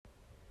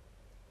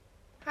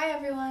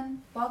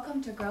everyone,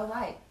 welcome to Grow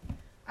Light.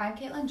 I'm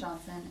Caitlin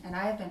Johnson, and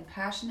I have been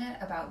passionate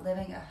about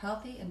living a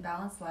healthy and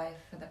balanced life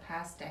for the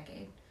past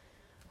decade.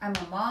 I'm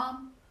a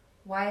mom,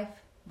 wife,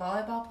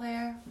 volleyball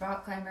player,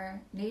 rock climber,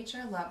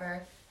 nature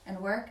lover, and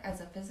work as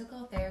a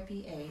physical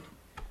therapy aide.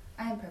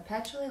 I am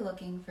perpetually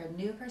looking for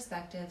new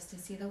perspectives to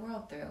see the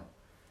world through.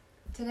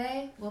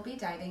 Today, we'll be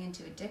diving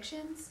into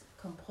addictions,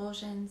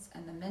 compulsions,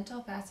 and the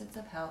mental facets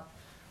of health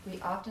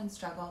we often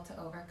struggle to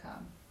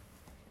overcome.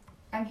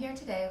 I'm here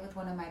today with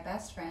one of my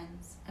best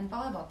friends and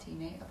volleyball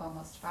teammate of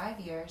almost 5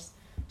 years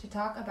to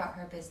talk about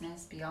her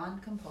business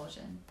Beyond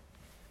Compulsion.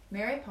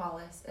 Mary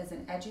Paulus is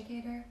an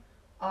educator,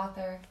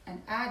 author,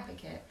 and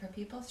advocate for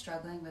people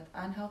struggling with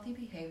unhealthy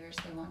behaviors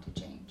they want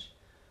to change.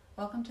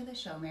 Welcome to the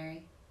show,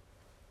 Mary.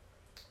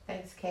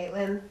 Thanks,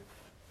 Caitlin.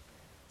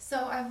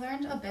 So I've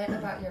learned a bit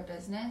about your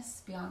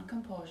business, Beyond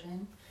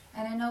Compulsion,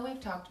 and I know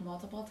we've talked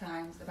multiple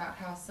times about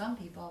how some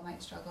people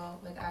might struggle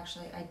with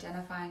actually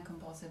identifying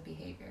compulsive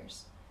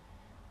behaviors,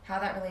 how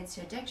that relates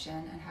to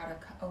addiction, and how to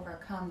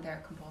overcome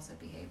their compulsive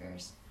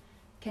behaviors.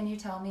 Can you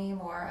tell me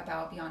more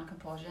about Beyond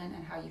Compulsion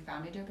and how you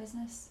founded your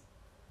business?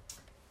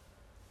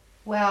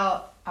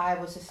 Well, I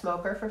was a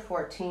smoker for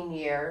 14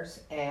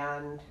 years,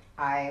 and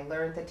I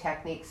learned the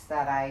techniques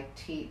that I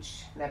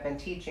teach, and I've been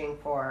teaching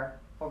for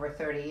over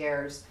 30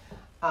 years,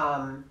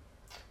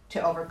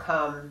 to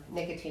overcome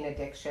nicotine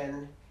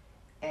addiction.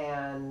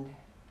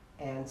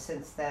 And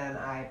since then,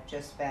 I've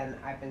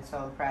been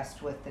so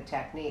impressed with the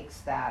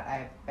techniques that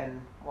I've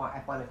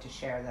wanted to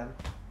share them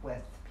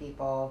with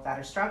people that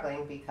are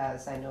struggling,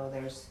 because I know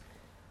there's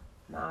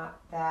not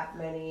that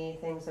many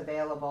things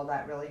available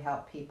that really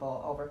help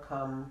people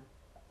overcome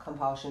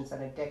compulsions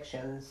and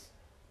addictions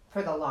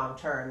for the long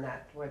term,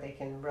 where they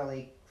can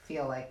really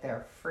feel like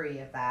they're free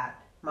of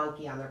that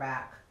monkey on their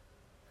back.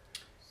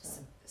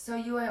 So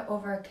you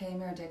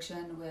overcame your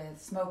addiction with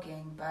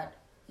smoking, but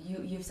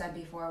You've said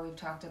before, we've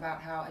talked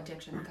about how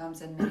addiction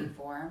comes in many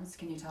forms.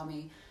 Can you tell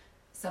me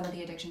some of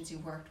the addictions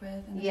you've worked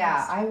with?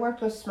 I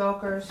worked with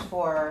smokers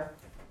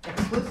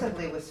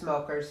exclusively with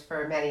smokers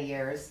for many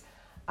years.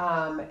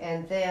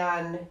 And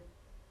then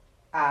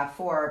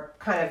for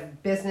kind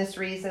of business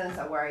reasons,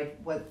 where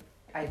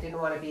I didn't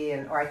want to be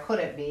or I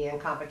couldn't be in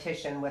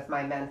competition with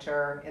my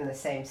mentor in the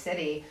same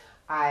city,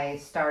 I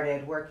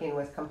started working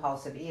with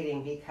compulsive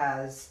eating,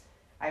 because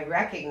I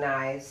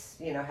recognize,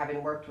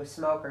 having worked with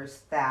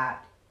smokers,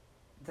 that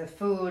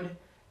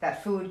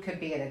food could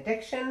be an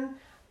addiction,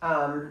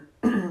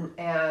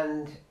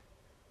 and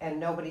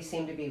nobody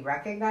seemed to be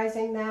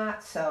recognizing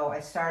that. So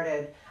I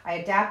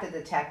adapted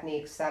the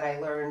techniques that I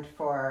learned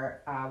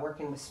for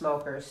working with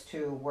smokers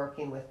to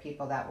working with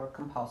people that were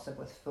compulsive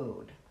with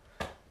food.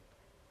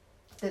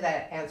 Did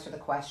that answer the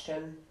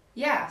question?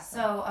 Yeah.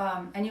 So,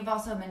 and you've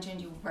also mentioned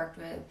you've worked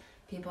with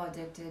people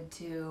addicted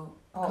to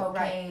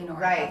cocaine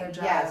or other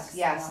drugs.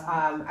 Yes.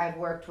 I've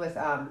worked with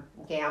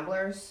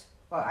gamblers.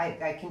 Well,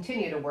 I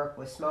continue to work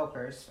with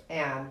smokers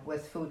and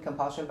with food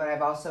compulsion, but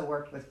I've also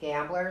worked with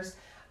gamblers.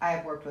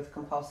 I've worked with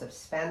compulsive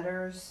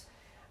spenders.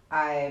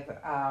 I've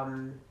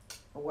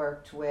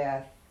worked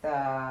with,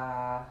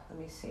 let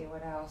me see,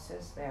 what else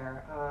is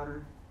there?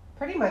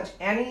 Pretty much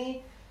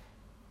any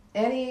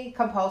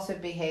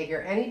compulsive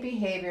behavior, any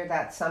behavior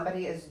that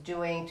somebody is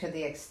doing to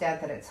the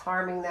extent that it's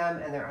harming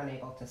them and they're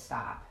unable to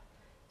stop.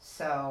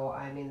 So,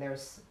 I mean,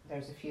 there's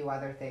a few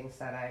other things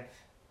that I've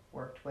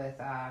worked with.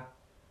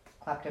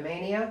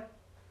 Kleptomania,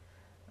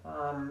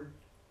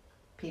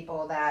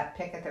 people that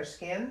pick at their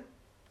skin.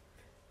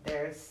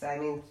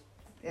 The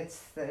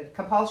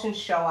compulsions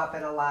show up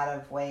in a lot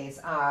of ways.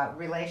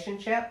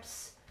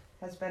 Relationships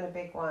has been a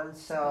big one.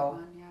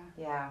 So,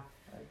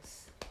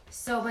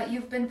 But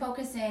you've been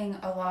focusing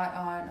a lot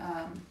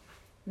on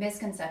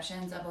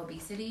misconceptions of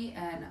obesity,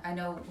 and I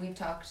know we've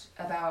talked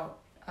about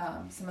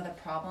some of the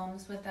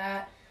problems with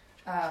that.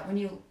 When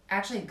you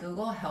actually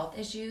Google health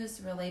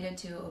issues related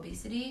to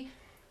obesity,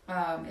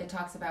 it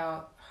talks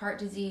about heart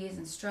disease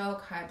and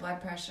stroke, high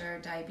blood pressure,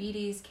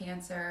 diabetes,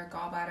 cancer,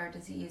 gallbladder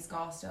disease,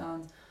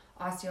 gallstones,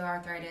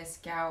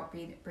 osteoarthritis, gout,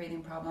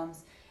 breathing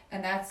problems.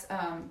 And that's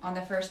on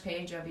the first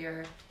page of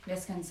your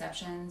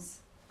misconceptions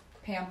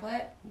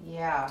pamphlet.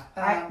 Yeah.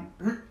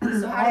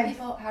 So how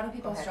do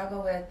people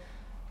struggle with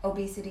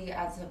obesity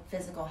as a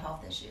physical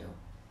health issue?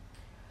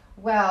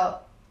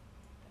 Well,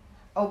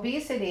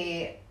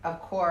 obesity,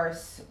 of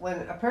course,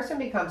 when a person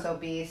becomes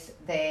obese,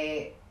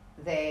 they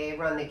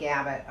run the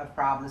gamut of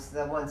problems,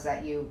 the ones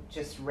that you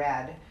just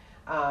read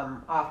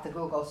off the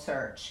Google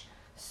search.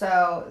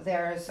 So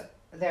there's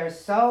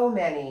so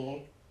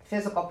many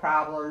physical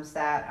problems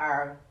that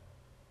are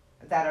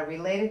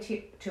related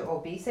to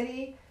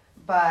obesity,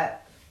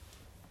 but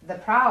the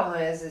problem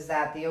is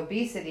that the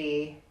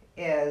obesity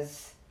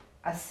is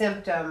a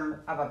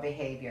symptom of a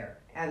behavior,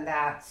 and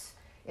that's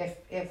if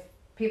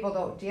people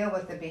don't deal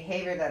with the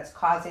behavior that's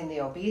causing the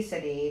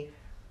obesity,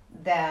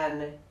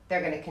 then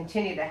they're going to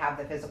continue to have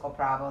the physical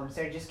problems.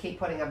 They just keep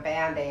putting a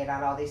Band-Aid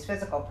on all these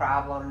physical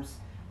problems,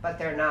 but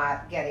they're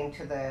not getting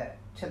to the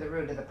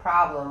root of the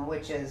problem,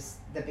 which is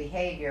the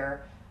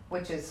behavior,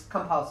 which is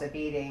compulsive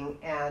eating.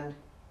 And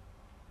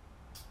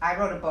I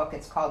wrote a book,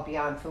 it's called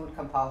Beyond Food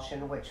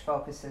Compulsion, which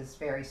focuses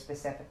very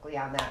specifically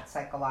on that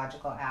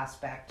psychological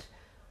aspect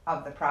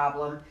of the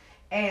problem.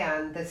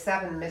 And the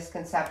 7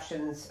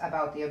 misconceptions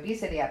about the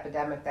obesity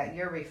epidemic that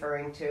you're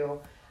referring to,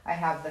 I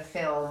have the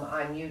film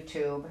on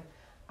YouTube,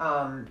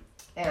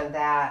 and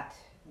that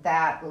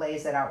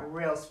lays it out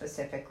real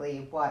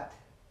specifically what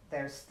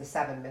there's the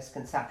 7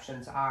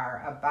 misconceptions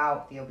are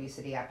about the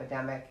obesity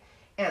epidemic,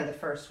 and the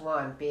first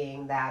one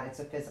being that it's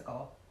a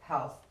physical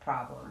health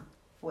problem,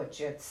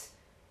 which it's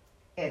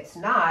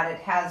not. It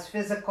has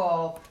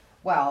physical,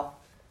 well,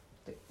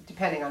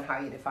 depending on how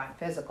you define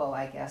physical,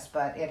 I guess,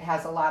 but it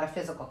has a lot of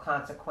physical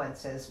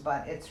consequences,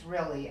 but it's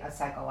really a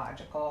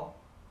psychological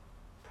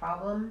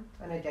problem,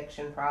 an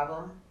addiction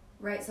problem.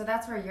 Right, so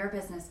that's where your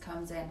business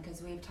comes in,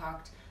 because we've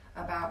talked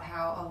about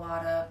how a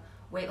lot of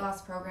weight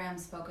loss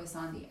programs focus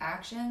on the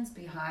actions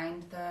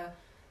behind the,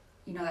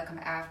 that come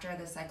after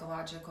the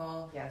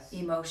psychological Yes.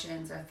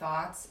 emotions or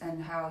thoughts,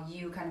 and how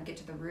you kind of get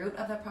to the root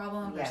of the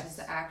problem versus Yes.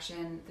 the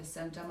action, the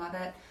symptom of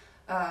it.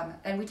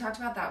 And we talked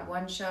about that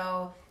one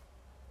show,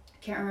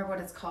 can't remember what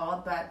it's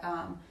called, but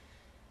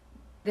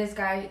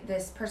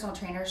this personal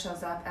trainer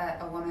shows up at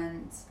a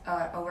woman's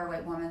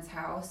overweight woman's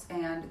house,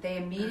 and they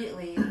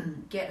immediately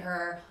get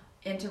her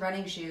into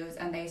running shoes,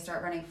 and they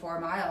start running 4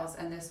 miles,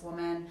 and this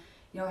woman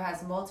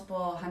has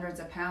multiple hundreds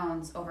of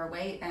pounds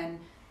overweight. And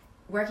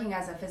working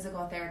as a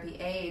physical therapy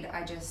aide,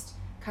 I just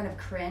kind of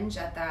cringe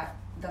at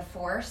the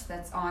force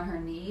that's on her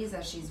knees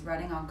as she's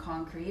running on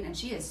concrete, and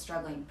she is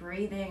struggling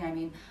breathing. I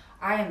mean,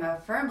 I am a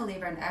firm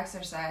believer in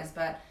exercise,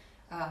 but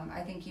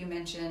I think you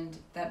mentioned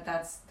that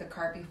that's the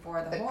cart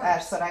before the horse.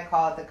 That's what I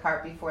call it, the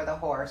cart before the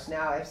horse.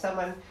 Now, if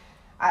someone,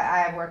 I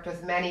have worked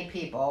with many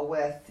people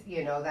with,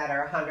 that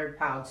are 100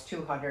 pounds,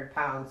 200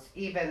 pounds,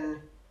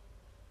 even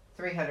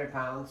 300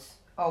 pounds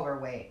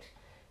overweight.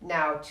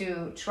 Now,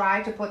 to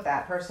try to put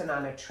that person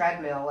on a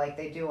treadmill like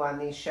they do on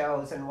these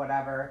shows and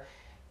whatever,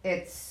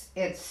 it's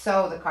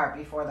so the cart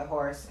before the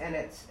horse, and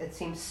it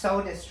seems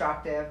so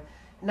destructive.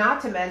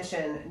 Not to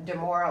mention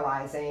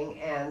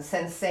demoralizing and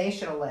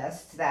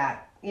sensationalist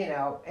that,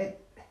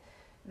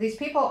 these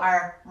people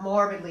are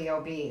morbidly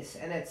obese,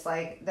 and it's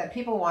like that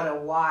people want to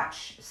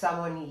watch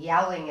someone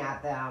yelling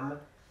at them.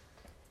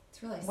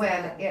 It's really sad.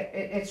 When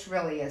it's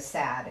really is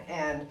sad.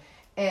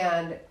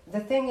 And the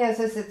thing is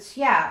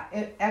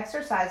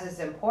exercise is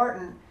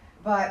important,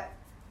 but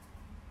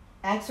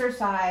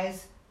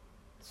exercise,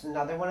 it's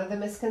another one of the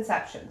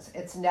misconceptions.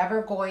 It's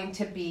never going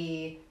to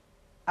be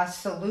a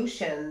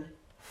solution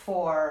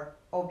for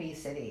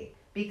obesity,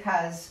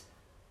 because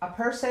a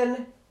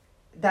person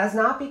does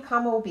not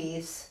become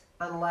obese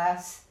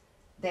unless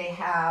they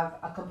have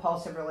a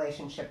compulsive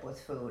relationship with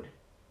food.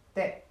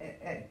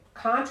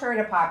 Contrary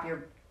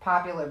to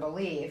popular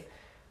belief,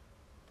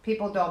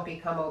 people don't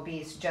become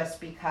obese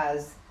just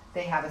because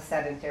they have a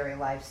sedentary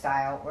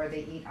lifestyle, or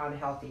they eat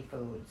unhealthy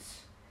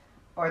foods,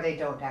 or they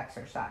don't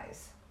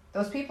exercise.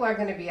 Those people are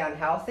going to be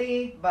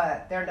unhealthy,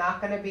 but they're not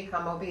going to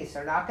become obese.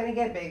 They're not going to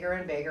get bigger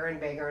and bigger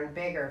and bigger and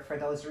bigger for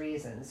those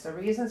reasons. The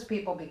reasons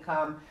people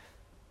become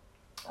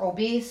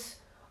obese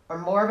or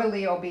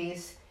morbidly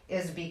obese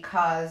is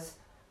because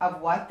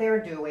of what they're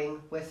doing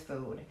with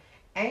food.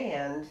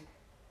 And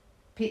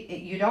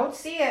you don't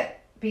see it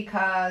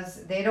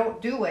because they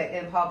don't do it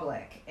in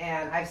public.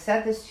 And I've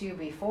said this to you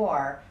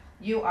before,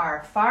 you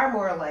are far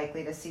more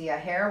likely to see a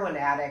heroin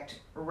addict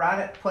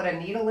put a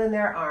needle in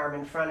their arm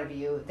in front of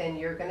you than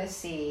you're going to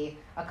see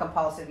a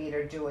compulsive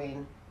eater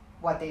doing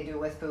what they do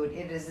with food.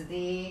 It is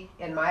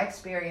in my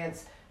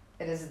experience,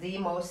 it is the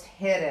most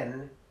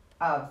hidden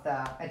of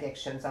the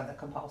addictions, of the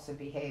compulsive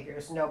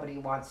behaviors. Nobody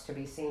wants to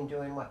be seen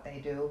doing what they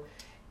do,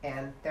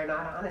 and they're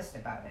not honest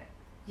about it.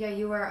 Yeah,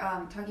 you were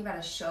talking about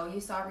a show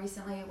you saw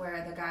recently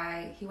where the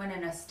guy, he went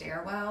in a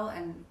stairwell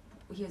and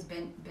he was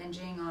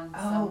binging on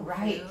some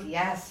right. food.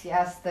 Yes.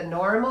 The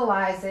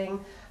normalizing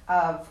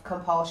of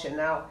compulsion.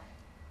 Now,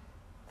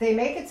 they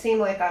make it seem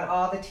like on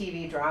all the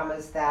TV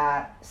dramas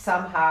that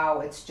somehow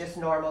it's just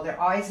normal. They're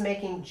always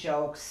making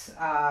jokes.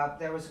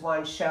 There was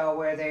one show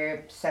where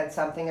they said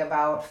something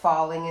about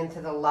falling into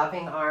the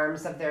loving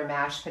arms of their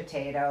mashed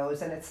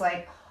potatoes, and it's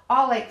like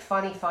all like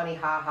funny,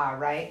 haha,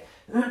 right?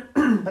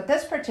 But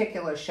this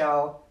particular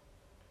show,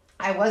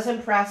 I was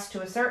impressed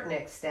to a certain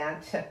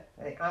extent.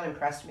 They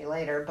unimpressed me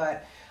later,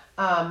 but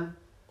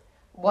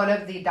one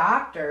of the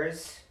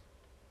doctors,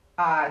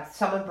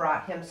 someone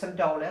brought him some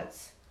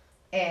donuts,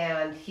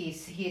 and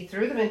he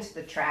threw them into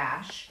the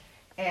trash,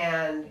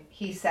 and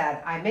he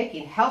said, "I'm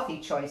making healthy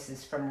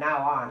choices from now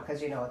on,"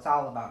 because it's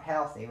all about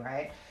healthy,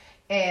 right?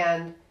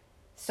 And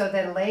so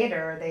then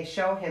later they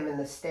show him in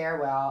the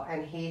stairwell,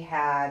 and he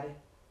had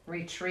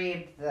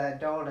retrieved the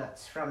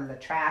donuts from the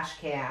trash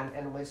can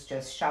and was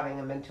just shoving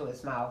them into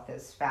his mouth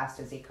as fast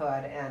as he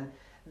could, and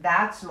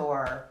that's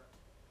more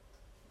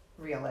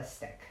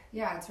realistic.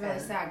 Yeah, it's really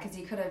sad, because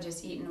he could have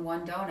just eaten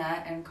one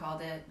donut and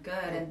called it good,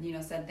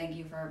 and said thank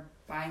you for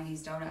buying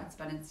these donuts,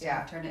 but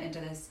instead turned it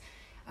into this.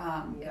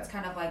 It's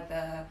kind of like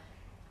the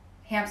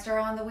hamster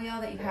on the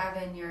wheel that you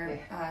have in your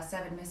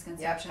 7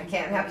 misconceptions. I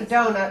can't have the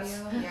donuts.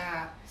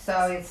 Yeah.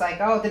 So it's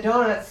like, oh, the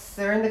donuts,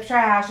 they're in the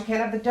trash. I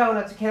can't have the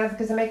donuts. I can't have,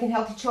 because I'm making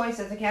healthy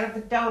choices. I can't have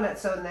the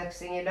donuts. So the next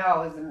thing you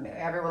know is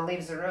everyone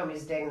leaves the room.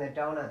 He's digging the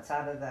donuts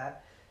out of the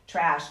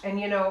trash.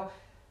 And, you know,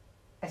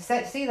 I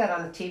see that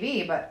on the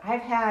TV, but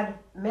I've had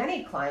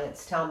many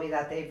clients tell me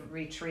that they've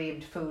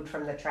retrieved food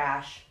from the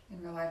trash.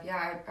 In real life,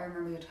 yeah. I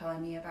remember you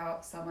telling me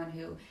about someone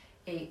who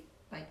ate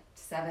like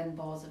 7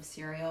 bowls of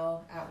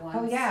cereal at once.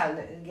 Oh, yeah.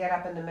 And get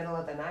up in the middle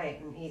of the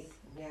night and eat.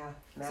 Yeah.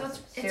 So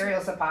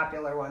cereal's a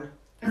popular one.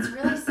 It's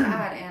really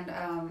sad,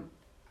 and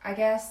I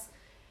guess,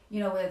 you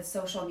know, with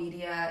social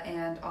media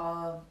and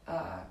all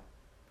of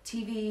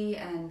TV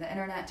and the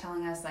internet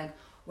telling us like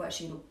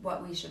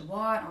what we should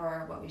want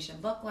or what we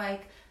should look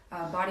like,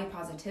 body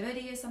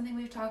positivity is something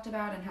we've talked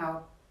about, and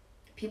how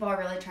people are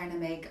really trying to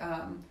make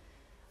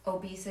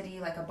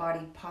obesity like a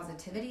body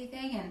positivity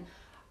thing. And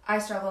I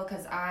struggle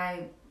because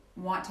I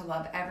want to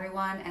love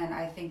everyone, and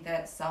I think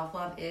that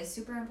self-love is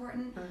super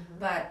important. Mm-hmm.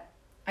 But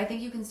I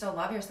think you can still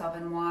love yourself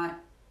and want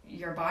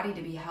your body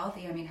to be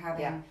healthy. I mean,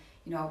 having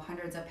you know,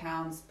 hundreds of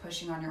pounds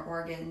pushing on your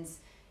organs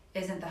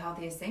isn't the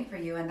healthiest thing for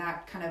you, and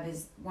that kind of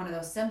is one of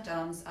those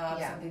symptoms of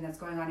something that's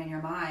going on in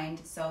your mind.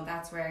 So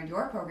that's where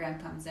your program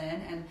comes in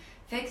and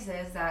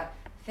fixes that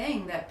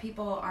thing that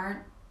people aren't,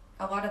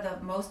 a lot of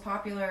the most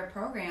popular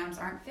programs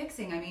aren't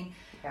fixing. I mean,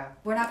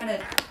 we're not going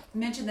to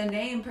mention the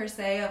name per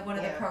se of one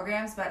of the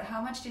programs, but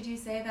how much did you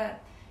say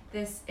that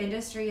this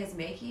industry is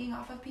making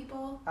off of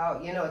people? Oh,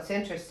 you know, it's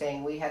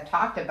interesting. We had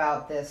talked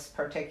about this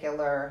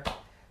particular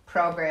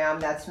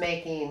program that's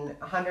making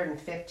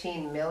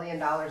 $115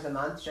 million a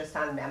month just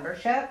on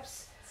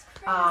memberships. It's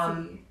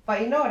crazy.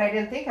 But you know what I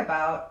didn't think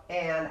about?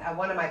 And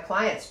one of my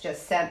clients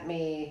just sent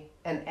me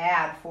an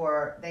ad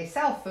for, they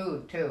sell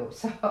food too.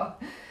 So,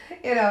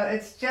 you know,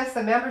 it's just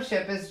the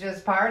membership is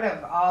just part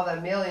of all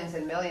the millions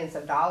and millions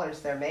of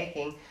dollars they're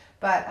making.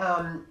 But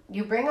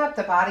you bring up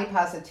the body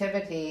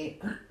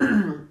positivity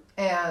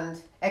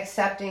and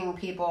accepting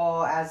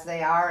people as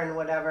they are and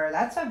whatever.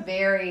 That's a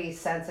very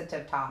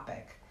sensitive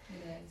topic.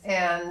 It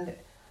is.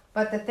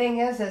 But the thing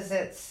is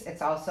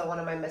it's also one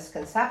of my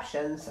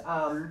misconceptions,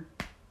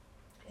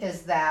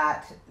 is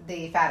that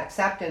the fat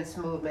acceptance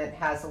movement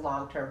has a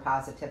long-term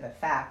positive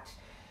effect.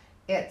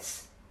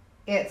 It's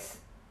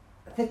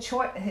the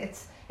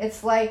choice.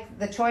 It's like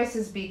the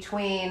choices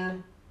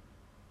between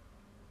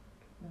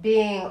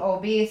being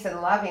obese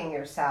and loving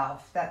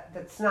yourself.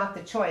 That's not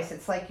the choice.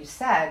 It's like you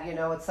said, you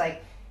know, it's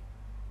like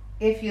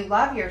if you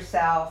love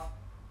yourself,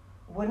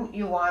 wouldn't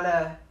you want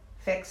to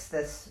fix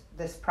this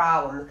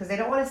problem? Because they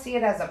don't want to see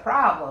it as a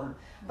problem.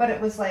 But it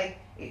was like,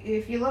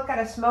 if you look at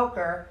a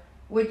smoker,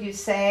 would you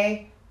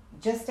say,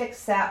 just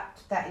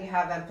accept that you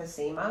have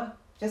emphysema?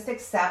 Just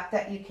accept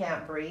that you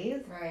can't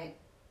breathe? Right.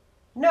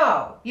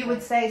 No, you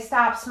would say,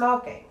 stop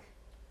smoking.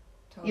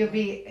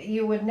 Totally.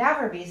 You would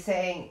never be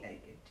saying,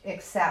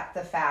 accept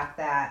the fact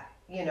that,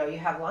 you know, you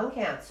have lung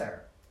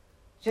cancer.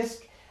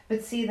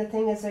 But see, the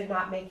thing is, they're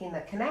not making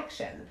the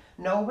connection.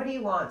 Nobody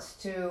wants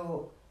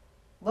to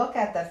look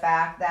at the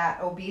fact that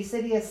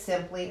obesity is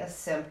simply a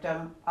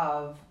symptom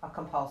of a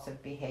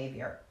compulsive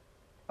behavior.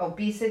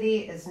 Obesity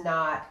is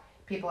not,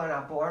 people are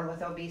not born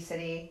with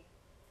obesity.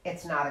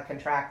 It's not a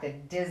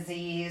contracted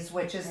disease,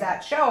 which is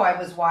that show I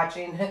was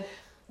watching.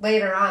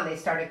 Later on, they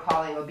started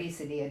calling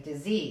obesity a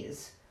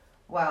disease.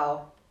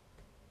 Well,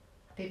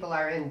 people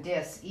are in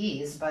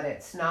dis-ease, but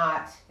it's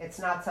not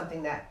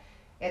something that,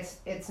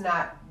 it's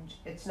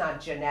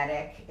not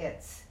genetic.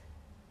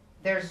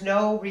 There's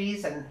no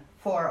reason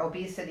for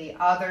obesity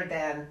other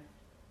than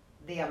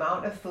the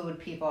amount of food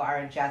people are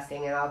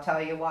ingesting. And I'll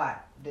tell you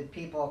what, did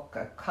people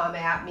come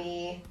at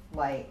me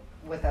like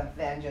with a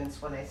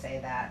vengeance when I say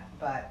that?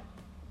 But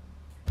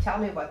tell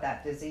me what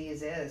that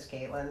disease is,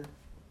 Caitlin.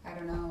 I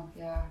don't know.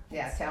 Yeah.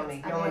 Yeah, tell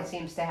me. No one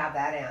seems to have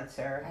that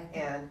answer.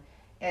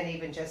 And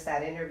even just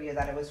that interview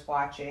that I was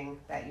watching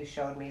that you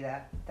showed me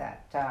that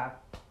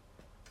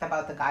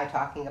about the guy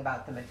talking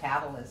about the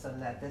metabolism,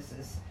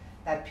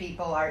 that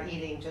people are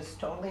eating just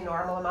totally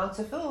normal amounts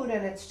of food,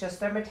 and it's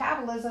just their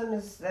metabolism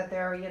is that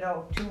they're,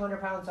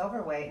 200 pounds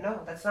overweight. No,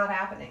 that's not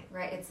happening.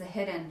 Right. It's the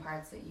hidden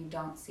parts that you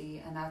don't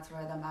see, and that's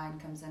where the mind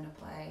comes into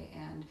play.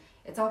 And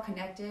it's all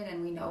connected,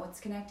 and we know it's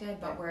connected,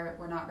 but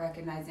we're not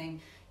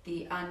recognizing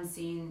the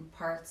unseen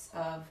parts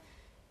of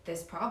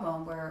this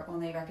problem. We're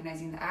only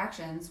recognizing the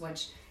actions,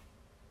 which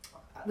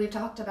we've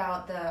talked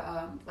about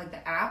the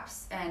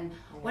apps. And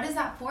what is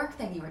that fork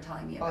thing you were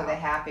telling me about? Oh, the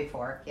Happy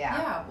Fork. Yeah.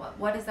 Yeah.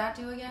 What does that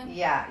do again?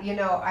 Yeah.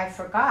 I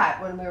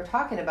forgot when we were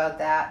talking about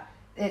that.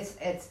 It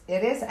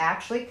is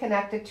actually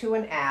connected to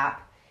an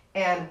app,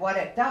 and what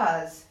it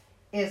does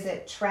is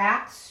it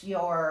tracks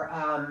your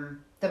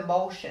the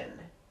motion,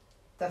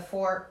 the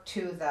fork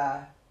to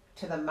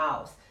the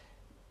mouth.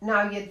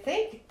 Now you'd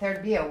think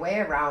there'd be a way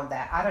around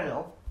that. I don't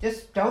know.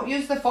 Just don't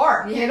use the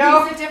fork, Use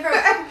a different.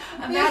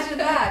 Imagine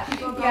that.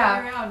 People going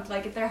around,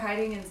 like if they're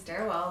hiding in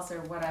stairwells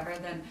or whatever,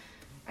 then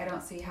I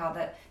don't see how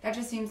that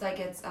just seems like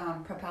it's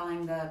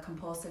propelling the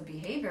compulsive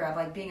behavior of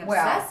like being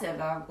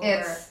obsessive over.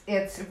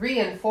 It's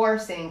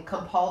reinforcing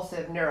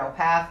compulsive neural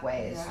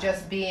pathways,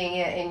 just being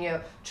it, and you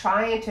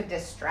trying to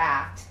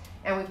distract.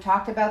 And we've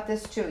talked about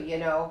this too.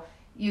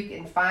 You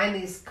can find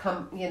these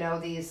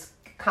these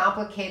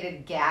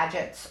complicated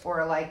gadgets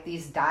or like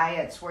these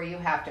diets where you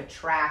have to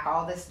track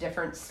all this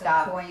different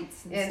stuff. The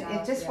points and stuff.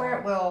 It's just where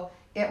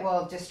it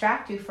will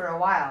distract you for a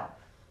while.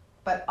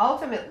 But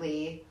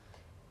ultimately,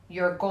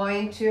 you're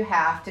going to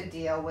have to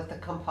deal with the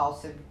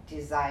compulsive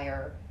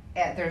desire.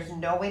 There's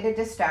no way to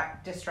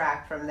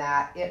distract from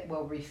that. It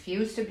will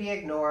refuse to be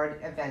ignored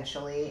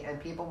eventually,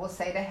 and people will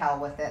say to hell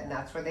with it, and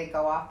that's where they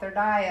go off their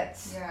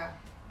diets. Yeah.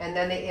 And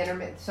then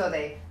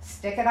they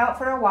stick it out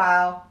for a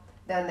while,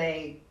 then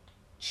they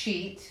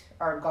cheat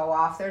or go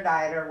off their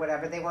diet or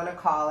whatever they want to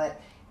call it,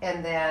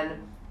 and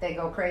then they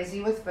go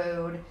crazy with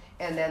food,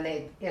 and then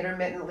they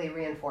intermittently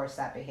reinforce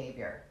that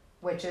behavior,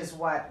 which is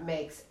what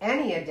makes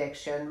any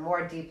addiction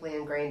more deeply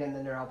ingrained in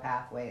the neural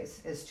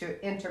pathways, is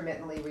to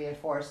intermittently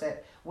reinforce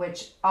it,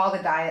 which all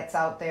the diets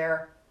out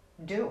there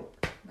do.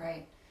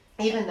 Right.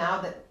 Even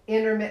now, the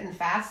intermittent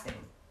fasting,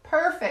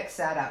 perfect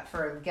setup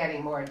for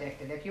getting more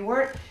addicted. If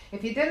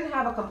you didn't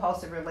have a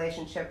compulsive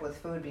relationship with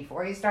food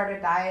before you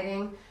started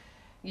dieting,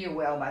 you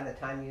will by the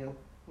time you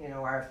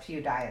are a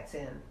few diets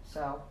in.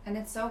 So. And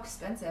it's so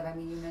expensive. I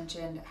mean, you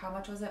mentioned, how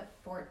much was it?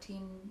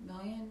 14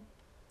 million?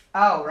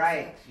 Oh,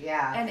 right.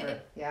 Yeah. And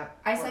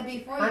I said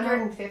before,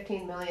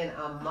 115 million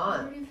a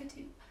month.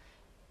 115.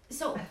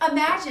 So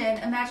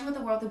imagine what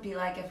the world would be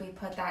like if we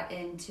put that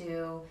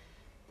into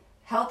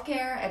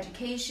healthcare,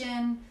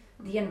 education,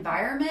 the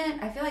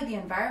environment. I feel like the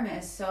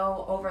environment is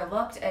so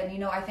overlooked.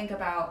 And, I think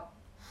about,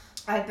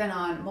 I've been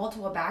on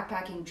multiple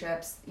backpacking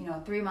trips,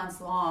 3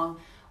 months long,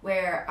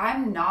 where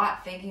I'm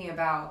not thinking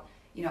about,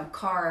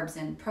 carbs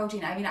and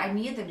protein. I mean, I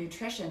need the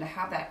nutrition to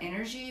have that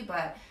energy,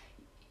 but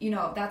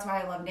that's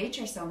why I love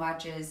nature so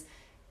much, is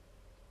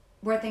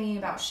we're thinking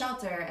about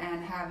shelter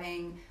and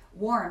having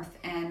warmth,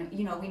 and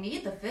we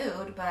need the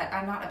food, but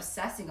I'm not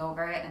obsessing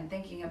over it and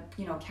thinking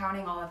of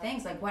counting all the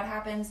things. Like, what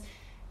happens,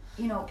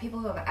 people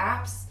who have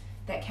apps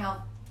that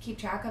keep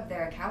track of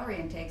their calorie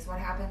intakes, what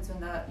happens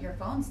when your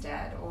phone's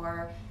dead?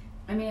 Or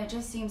it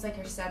just seems like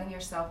you're setting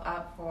yourself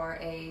up for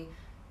a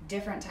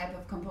different type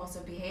of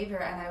compulsive behavior.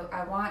 And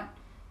I want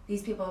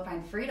these people to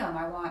find freedom.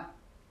 I want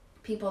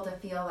people to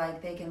feel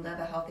like they can live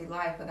a healthy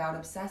life without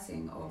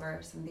obsessing over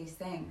some of these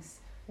things.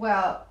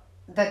 Well,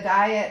 the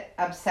diet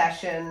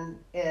obsession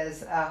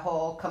is a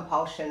whole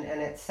compulsion in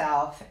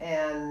itself.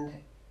 And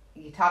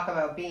you talk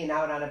about being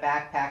out on a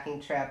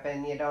backpacking trip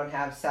and you don't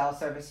have cell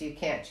service, you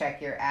can't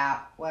check your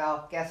app.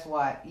 Well, guess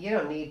what? You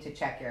don't need to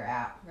check your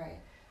app. Right.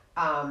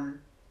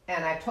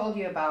 And I've told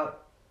you about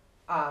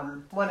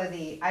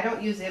I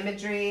don't use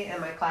imagery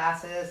in my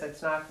classes.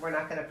 We're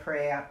not going to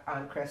pray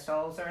on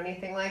crystals or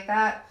anything like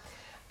that.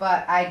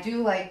 But I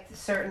do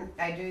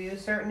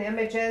use certain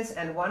images,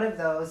 and one of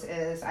those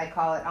is, I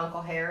call it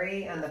Uncle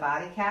Harry and the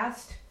Body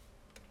Cast.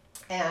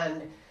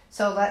 And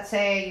so let's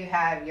say you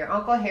have your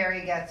Uncle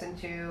Harry gets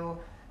into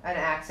an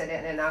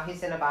accident and now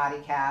he's in a body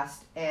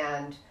cast,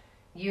 and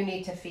you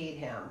need to feed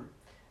him.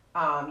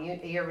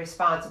 You're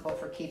responsible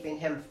for keeping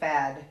him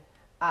fed.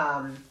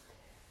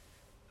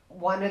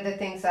 One of the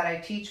things that I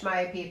teach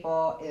my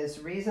people is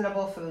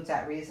reasonable foods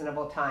at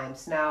reasonable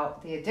times. Now,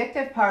 the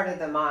addictive part of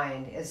the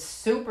mind is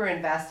super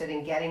invested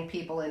in getting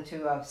people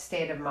into a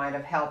state of mind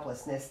of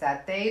helplessness,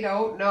 that they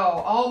don't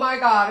know, oh my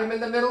God, I'm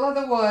in the middle of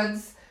the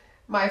woods,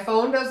 my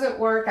phone doesn't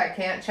work, I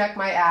can't check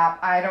my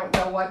app, I don't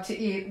know what to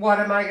eat, what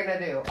am I going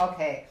to do?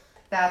 Okay,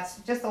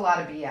 that's just a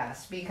lot of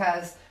BS,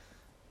 because,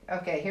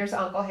 okay, here's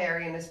Uncle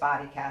Harry in his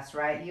body cast,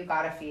 right? You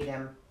got to feed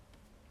him.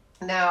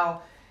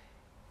 Now,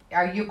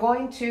 are you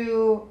going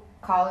to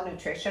call a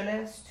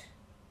nutritionist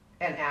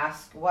and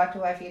ask, what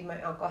do I feed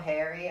my Uncle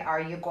Harry? Are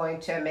you going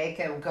to make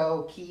him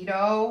go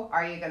keto?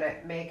 Are you going to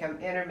make him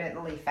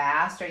intermittently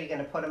fast? Are you going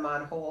to put him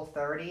on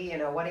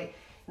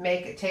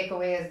Whole30? Take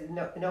away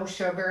no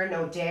sugar,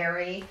 no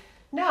dairy?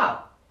 No.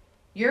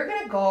 You're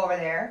going to go over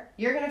there.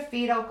 You're going to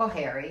feed Uncle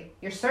Harry.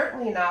 You're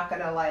certainly not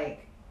going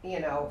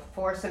to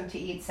force him to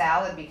eat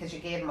salad because you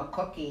gave him a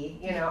cookie.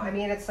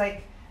 It's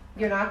like,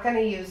 you're not going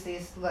to use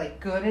these like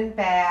good and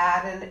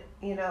bad,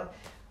 and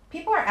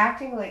people are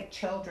acting like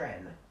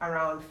children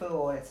around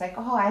food. It's like,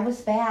 oh, I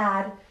was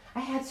bad,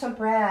 I had some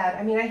bread.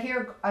 I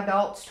hear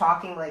adults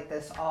talking like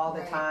this all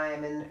the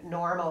time and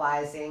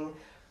normalizing,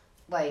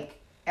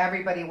 like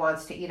everybody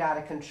wants to eat out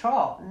of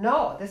control.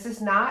 No, this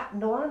is not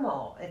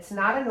normal. It's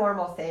not a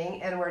normal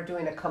thing, and we're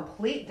doing a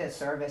complete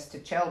disservice to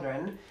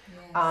children.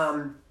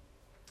 Yes.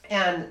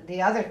 And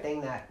the other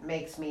thing that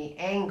makes me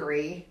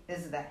angry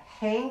is the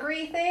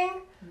hangry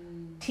thing.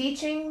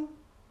 Teaching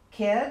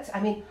kids,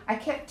 I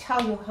can't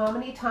tell you how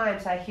many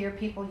times I hear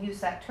people use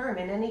that term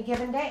in any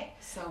given day.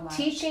 So much.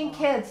 Teaching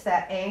kids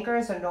that anger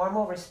is a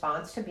normal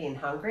response to being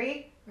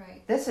hungry.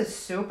 Right. This is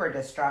super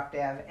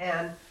destructive.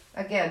 And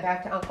again,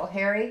 back to Uncle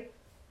Harry,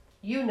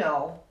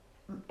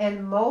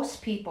 and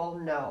most people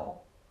know,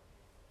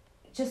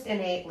 just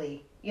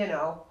innately,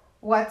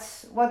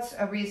 what's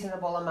a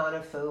reasonable amount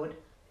of food,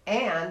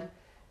 and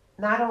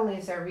not only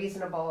is there a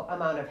reasonable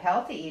amount of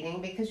healthy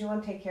eating because you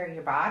want to take care of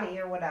your body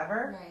or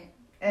whatever,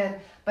 right?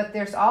 But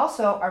there's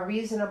also a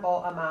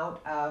reasonable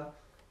amount of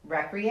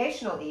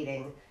recreational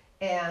eating.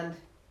 And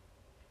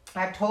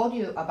I've told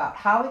you about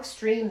how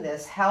extreme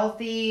this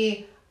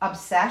healthy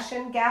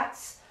obsession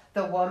gets.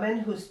 The woman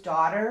whose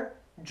daughter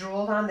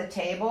drooled on the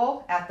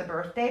table at the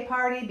birthday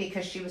party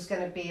because she was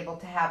going to be able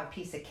to have a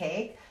piece of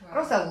cake. Wow. I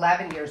was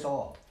 11 years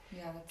old.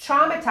 Yeah, that's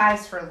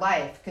traumatized for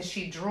life because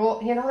she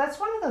drooled. You know, that's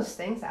one of those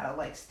things that'll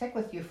like stick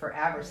with you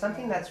forever. Yeah.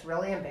 Something that's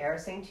really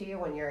embarrassing to you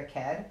when you're a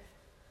kid.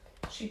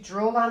 She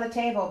drooled on the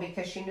table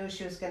because she knew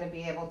she was going to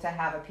be able to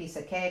have a piece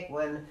of cake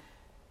when,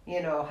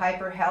 you know,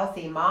 hyper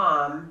healthy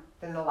mom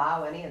didn't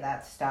allow any of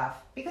that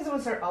stuff because it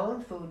was her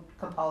own food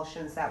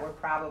compulsions that were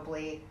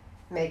probably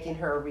making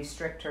her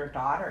restrict her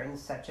daughter in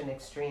such an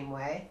extreme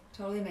way.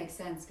 Totally makes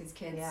sense because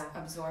kids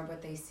absorb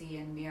what they see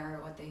and mirror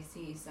what they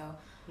see. So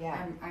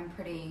I'm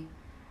pretty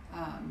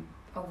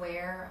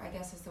aware, I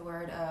guess is the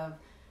word, of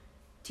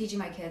teaching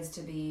my kids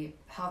to be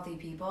healthy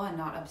people and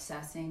not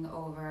obsessing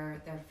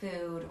over their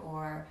food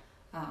or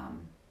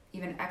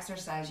even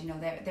exercise. You know,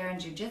 they're in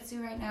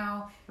jiu-jitsu right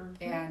now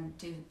and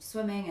do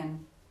swimming,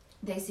 and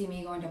they see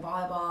me going to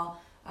volleyball.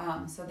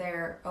 So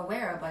they're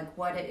aware of like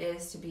what it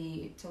is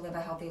to live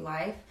a healthy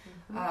life.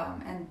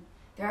 And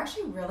they're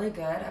actually really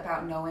good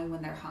about knowing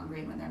when they're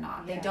hungry and when they're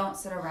not. They don't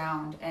sit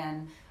around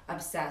and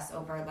obsess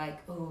over like,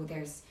 oh,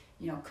 there's,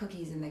 you know,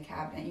 cookies in the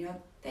cabinet. You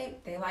know,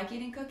 they like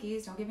eating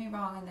cookies, don't get me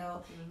wrong, and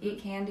they'll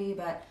eat candy,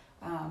 but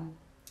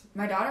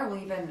my daughter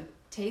will even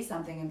taste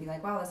something and be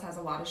like, wow, this has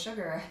a lot of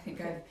sugar. I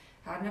think I've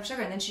had enough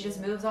sugar. And then she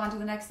just moves on to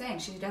the next thing.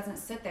 She doesn't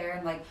sit there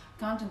and like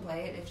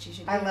contemplate if she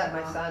should eat I let it or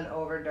my not. son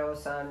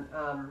overdose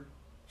on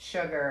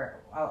sugar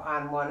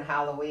on one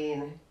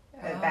Halloween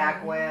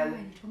back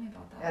when, you told me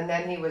about that. and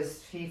then he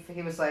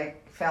was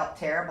like felt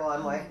terrible.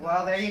 I'm like,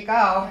 well, there you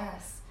go.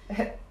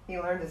 Yes. He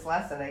learned his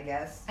lesson, I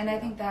guess. And I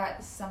think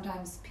that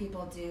sometimes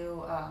people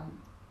do,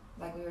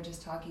 like we were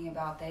just talking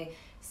about, they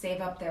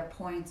save up their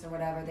points or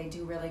whatever, they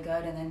do really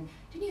good, and then,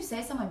 didn't you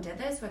say someone did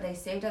this where they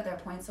saved up their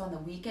points so on the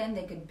weekend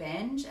they could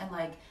binge, and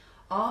like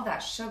all of that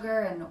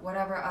sugar and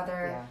whatever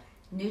other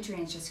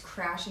nutrients just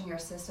crashing your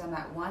system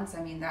at once?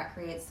 I mean, that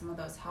creates some of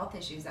those health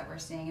issues that we're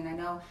seeing. And I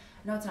know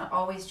it's not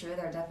always true,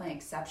 there are definitely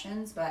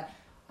exceptions, but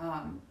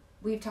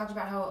we've talked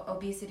about how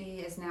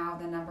obesity is now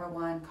the number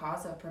one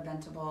cause of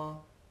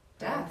preventable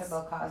deaths.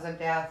 Preventable cause of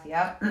death,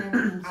 yep.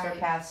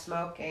 Surpass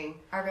smoking.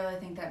 I really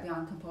think that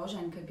Beyond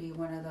Compulsion could be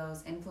one of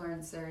those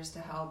influencers to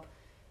help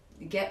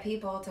get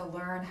people to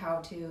learn how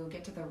to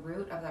get to the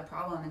root of the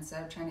problem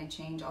instead of trying to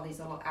change all these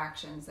little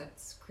actions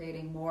that's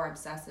creating more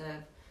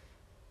obsessive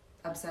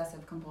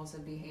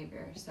compulsive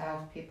behavior. So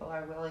if people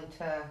are willing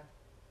to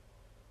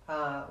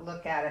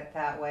look at it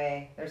that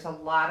way, there's a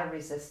lot of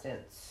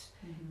resistance.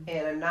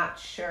 And I'm not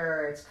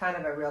sure, it's kind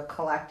of a real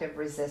collective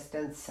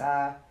resistance.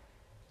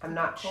 I'm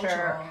not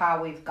sure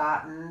how we've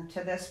gotten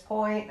to this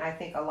point. I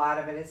think a lot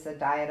of it is the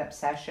diet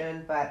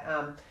obsession, but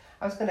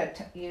I was going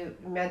to, you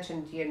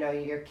mentioned, you know,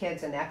 your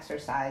kids and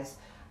exercise.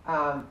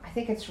 I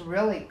think it's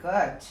really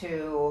good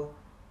to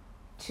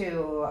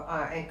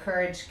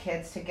encourage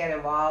kids to get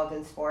involved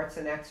in sports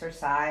and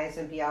exercise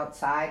and be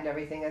outside and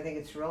everything. I think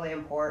it's really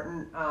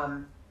important.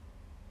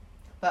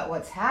 But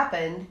what's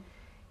happened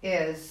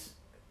is,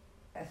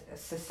 as a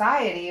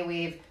society,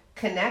 we've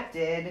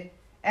connected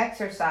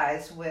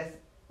exercise with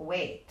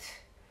weight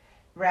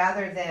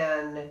rather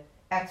than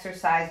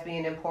exercise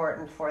being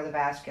important for the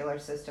vascular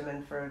system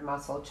and for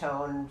muscle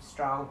tone,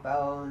 strong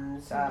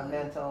bones,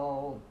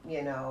 mental,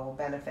 you know,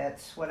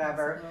 benefits,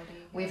 whatever.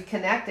 We've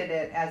connected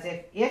it as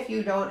if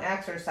you don't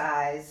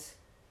exercise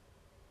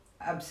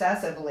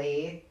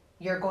obsessively,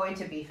 you're going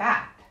to be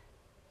fat.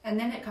 And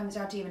then it comes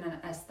down to even an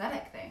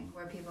aesthetic thing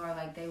where people are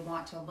like, they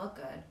want to look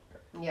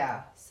good.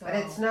 Yeah. So,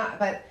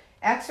 but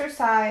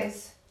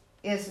exercise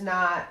is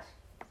not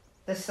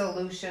the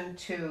solution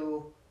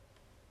to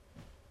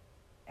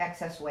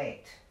excess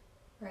weight.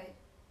 Right.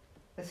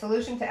 The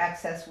solution to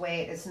excess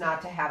weight is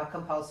not to have a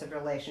compulsive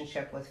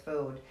relationship with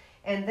food.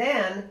 And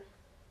then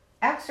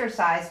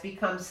exercise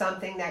becomes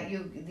something that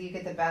you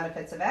get the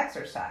benefits of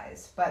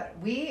exercise. But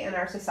we in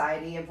our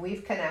society, if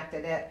we've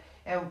connected it,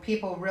 and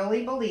people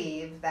really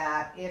believe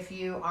that if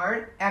you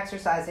aren't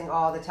exercising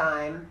all the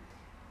time,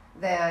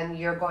 then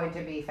you're going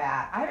to be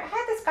fat. I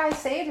had this guy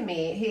say to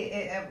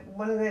me,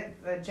 one of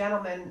the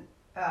gentlemen,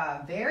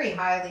 very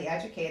highly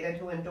educated,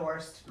 who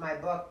endorsed my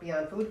book,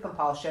 Beyond Food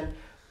Compulsion,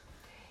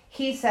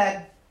 he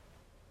said,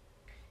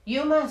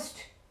 you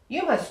must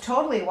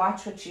totally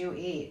watch what you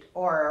eat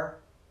or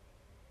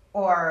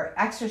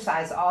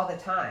exercise all the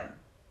time.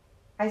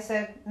 I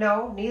said,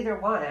 no, neither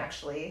one,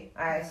 actually.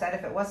 I said,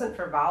 if it wasn't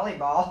for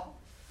volleyball,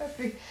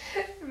 it'd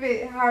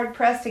be hard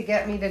pressed to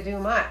get me to do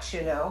much,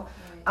 you know.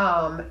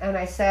 Right. And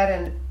I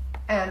said,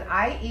 and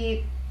I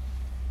eat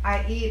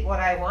what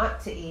I want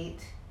to eat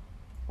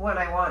when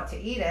I want to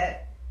eat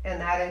it,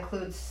 and that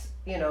includes,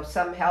 you know,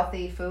 some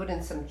healthy food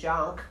and some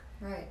junk.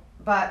 Right.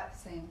 But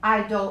Same.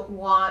 I don't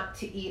want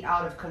to eat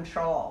out of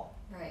control.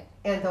 Right.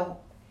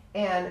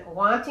 And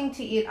wanting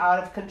to eat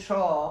out of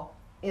control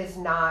is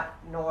not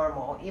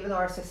normal, even though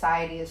our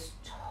society is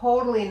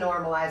totally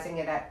normalizing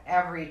it at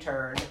every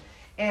turn.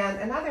 And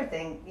another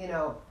thing,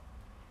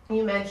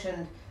 you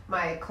mentioned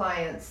my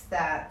clients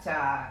that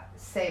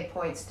say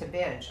points to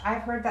binge.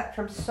 I've heard that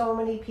from so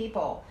many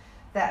people,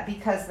 that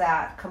because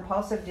that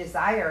compulsive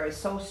desire is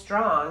so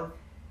strong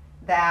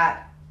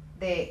that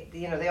they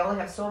only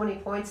have so many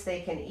points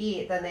they can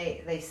eat, then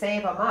they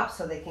save them up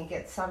so they can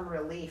get some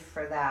relief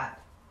for that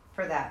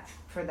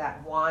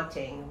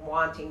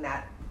wanting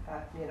that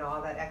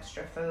all that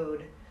extra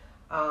food.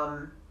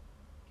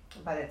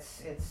 But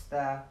it's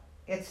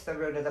the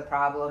root of the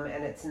problem,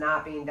 and it's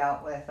not being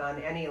dealt with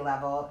on any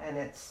level, and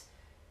it's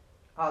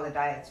all the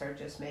diets are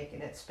just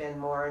making it spin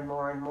more and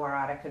more and more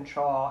out of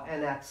control.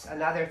 And that's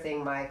another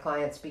thing my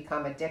clients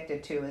become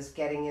addicted to, is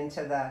getting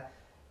into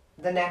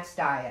the next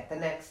diet,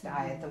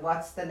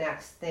 what's the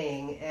next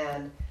thing.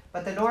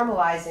 But the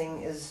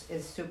normalizing is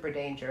super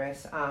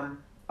dangerous.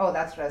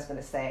 That's what I was going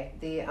to say.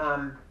 The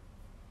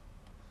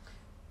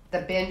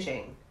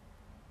binging.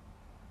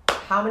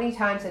 How many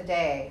times a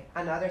day?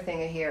 Another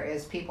thing I hear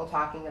is people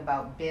talking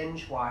about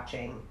binge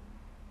watching,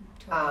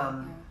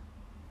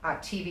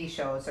 TV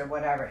shows or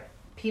whatever.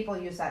 People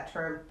use that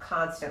term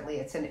constantly.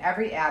 It's in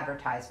every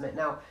advertisement.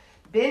 Now,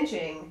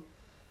 binging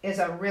is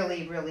a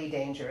really, really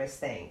dangerous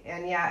thing.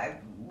 And yeah,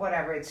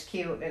 whatever, it's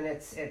cute and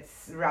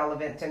it's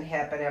relevant and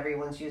hip and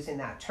everyone's using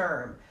that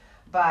term.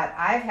 But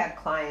I've had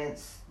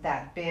clients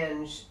that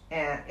binge,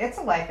 and it's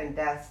a life and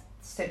death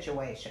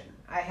situation.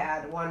 I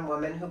had one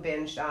woman who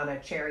binged on a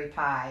cherry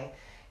pie,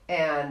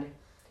 and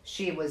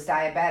she was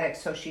diabetic,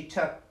 so she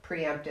took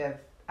preemptive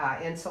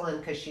insulin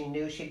because she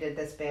knew she did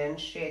this binge.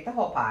 She ate the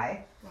whole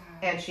pie. Wow.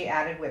 And she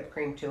added whipped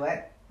cream to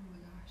it. Oh my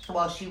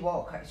gosh.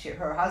 Well,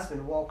 her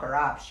husband woke her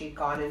up. She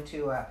had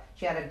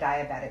a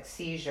diabetic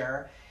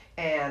seizure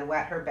and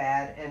wet her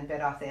bed and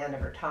bit off the end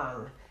of her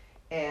tongue.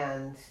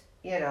 And,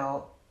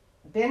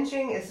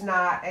 binging is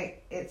not,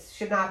 it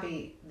should not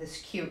be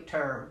this cute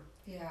term.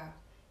 Yeah.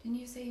 Didn't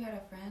you say you had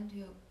a friend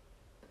who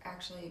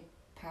actually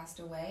passed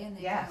away and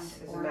they yes,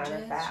 found as oranges? a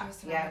matter of fact, she was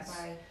surrounded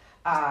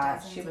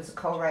by she was a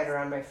co-writer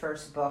on my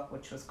first book,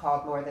 which was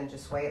called More Than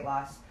Just Weight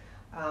Loss.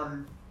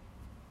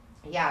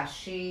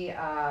 She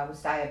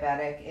was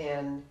diabetic,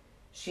 and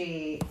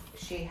she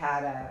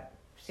had a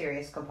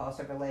serious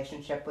compulsive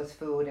relationship with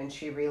food, and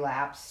she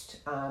relapsed.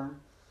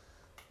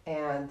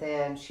 And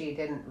then she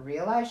didn't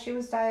realize she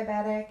was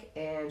diabetic,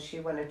 and she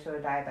went into a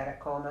diabetic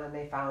coma, and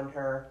they found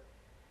her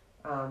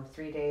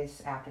 3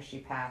 days after she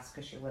passed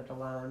because she lived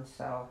alone.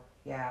 So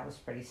yeah, it was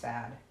pretty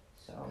sad.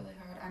 So really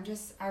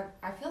hard.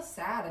 I feel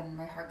sad, and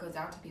my heart goes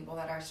out to people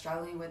that are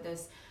struggling with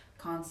this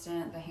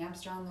the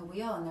hamster on the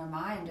wheel in their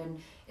mind,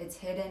 and it's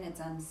hidden,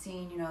 it's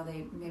unseen.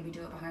 They maybe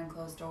do it behind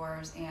closed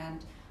doors,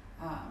 and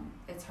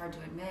it's hard to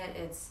admit.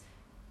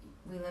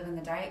 We live in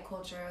the diet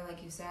culture,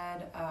 like you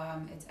said.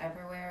 It's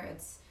everywhere.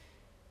 It's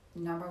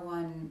number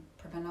one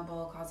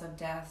preventable cause of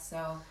death.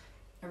 So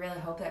I really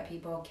hope that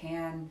people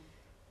can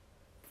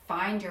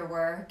find your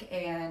work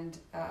and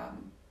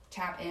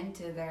tap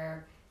into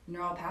their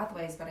neural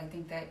pathways. But I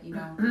think that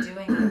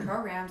doing the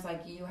programs,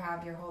 like you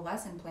have your whole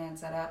lesson plan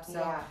set up. So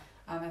yeah.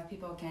 If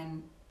people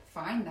can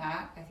find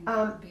that, I think that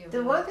would be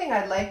the one thing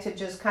I'd like to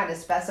just kind of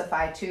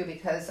specify too,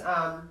 because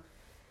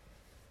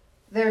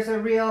there's a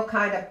real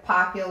kind of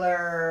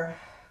popular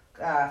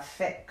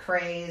fit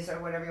craze,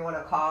 or whatever you want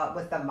to call it,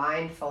 with the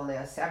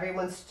mindfulness.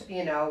 Everyone's,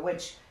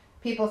 which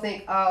people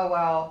think, oh,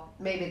 well,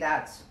 maybe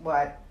that's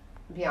what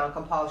Beyond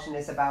Compulsion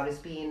is about, is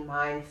being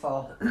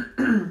mindful.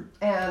 And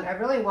I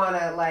really want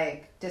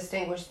to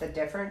distinguish the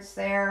difference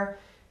there,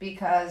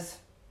 because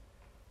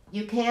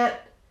you can't,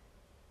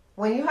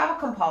 when you have a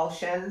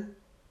compulsion,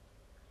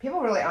 people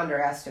really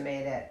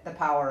underestimate it, the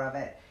power of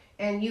it.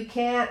 And you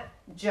can't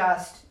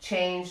just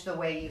change the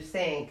way you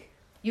think.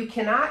 You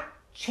cannot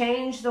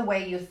change the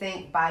way you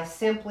think by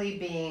simply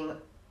being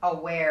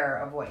aware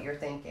of what you're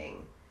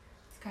thinking.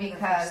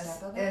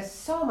 Because there's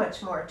so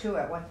much more to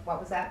it. What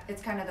was that?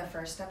 It's kind of the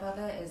first step of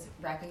it, is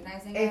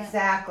recognizing it.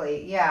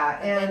 Exactly, yeah.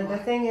 And the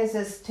thing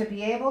is to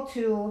be able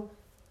to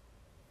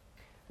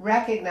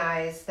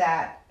recognize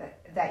that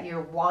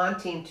you're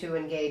wanting to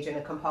engage in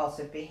a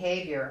compulsive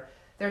behavior.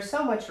 There's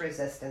so much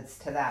resistance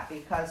to that,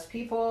 because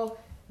people,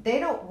 they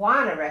don't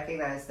want to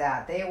recognize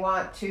that. They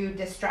want to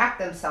distract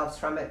themselves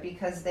from it,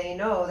 because they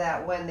know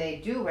that when they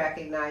do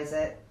recognize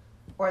it,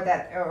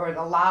 or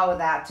allow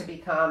that to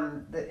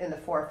become in the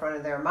forefront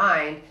of their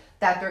mind,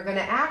 that they're going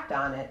to act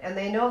on it. And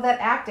they know that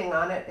acting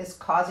on it is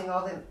causing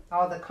all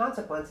the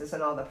consequences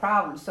and all the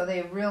problems. So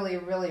they really,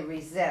 really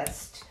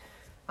resist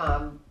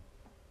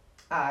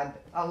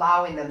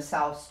allowing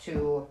themselves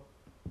to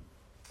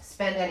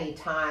spend any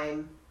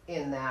time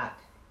in that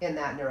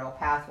neural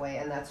pathway.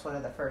 And that's one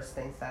of the first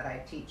things that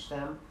I teach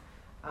them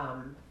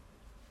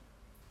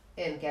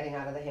in getting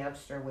out of the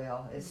hamster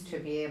wheel, is to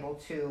be able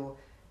to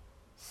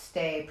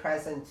stay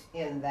present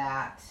in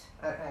that.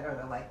 I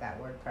don't like that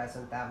word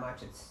present that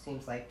much. It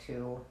seems like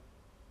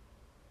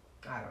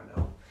I don't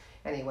know.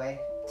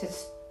 Anyway,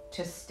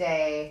 to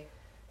stay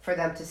for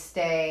them to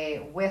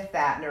stay with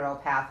that neural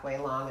pathway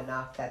long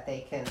enough that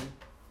they can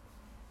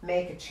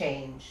make a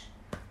change,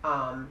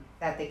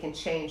 that they can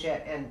change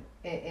it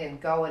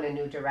and go in a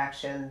new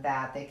direction,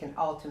 that they can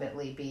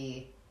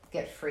ultimately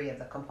get free of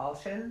the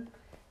compulsion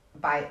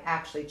by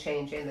actually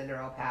changing the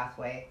neural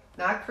pathway,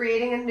 not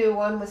creating a new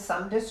one with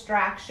some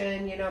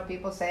distraction. You know,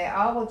 people say,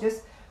 oh, well,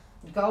 just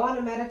go on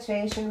a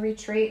meditation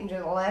retreat and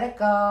just let it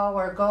go,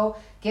 or go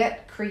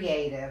get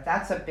creative.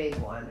 That's a big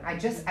one.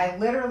 I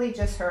literally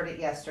just heard it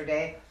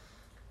yesterday.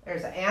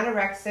 There's an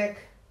anorexic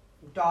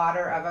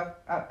daughter of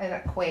an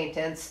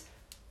acquaintance,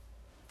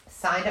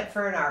 signed up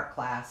for an art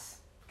class.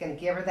 Gonna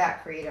give her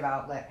that creative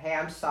outlet. Hey,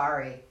 I'm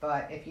sorry,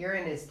 but if you're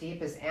in as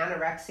deep as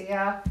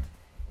anorexia,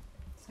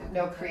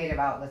 no creative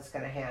outlet's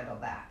gonna handle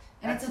that.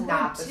 And That's it's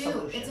not important the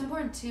solution. It's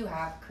important to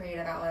have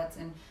creative outlets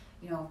and,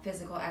 you know,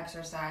 physical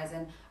exercise.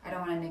 And I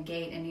don't want to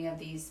negate any of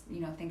these,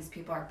 you know, things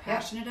people are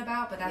passionate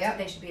about, but that's what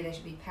they should be. They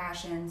should be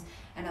passions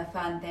and a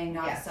fun thing,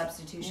 not a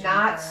substitution.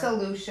 Not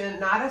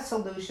a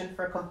solution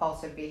for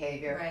compulsive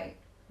behavior.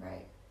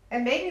 Right.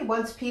 And maybe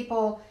once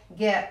people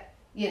get,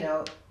 you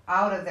know,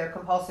 out of their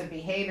compulsive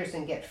behaviors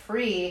and get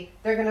free,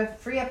 they're going to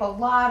free up a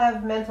lot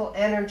of mental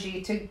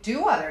energy to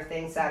do other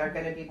things that are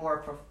going to be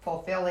more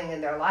fulfilling in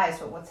their lives.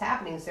 But what's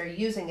happening is they're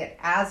using it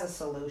as a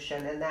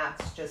solution, and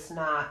that's just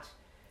not,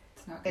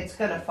 it's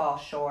going to fall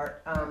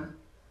short.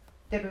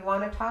 Did we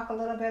want to talk a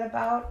little bit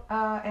about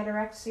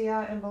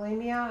anorexia and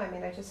bulimia? I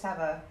mean, I just have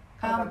a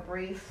kind of a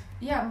brief.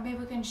 Yeah, maybe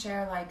we can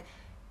share like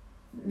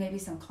maybe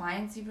some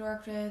clients you've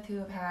worked with who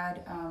have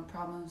had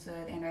problems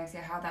with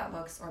anorexia, how that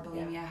looks, or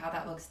bulimia, how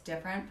that looks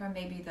different from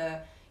maybe the,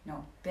 you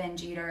know,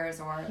 binge eaters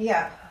or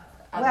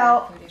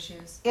other food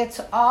issues. It's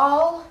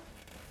all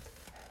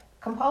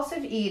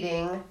compulsive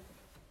eating,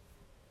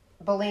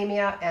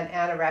 bulimia, and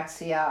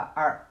anorexia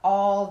are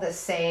all the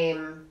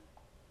same.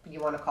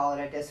 You want to call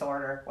it a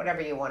disorder,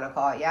 whatever you want to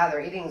call it. Yeah,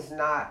 their eating's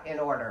not in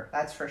order,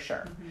 that's for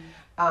sure.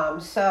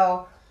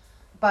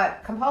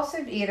 But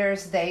compulsive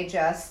eaters, they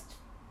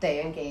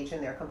engage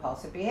in their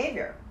compulsive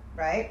behavior,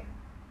 right?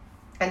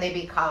 And they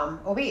become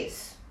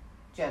obese,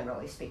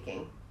 generally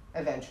speaking,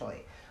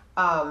 eventually.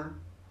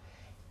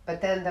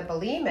 But then the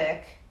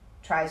bulimic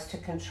tries to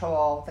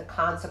control the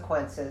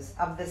consequences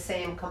of the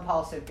same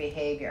compulsive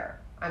behavior.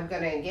 I'm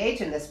going to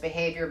engage in this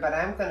behavior, but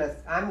I'm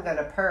going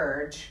to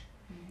purge,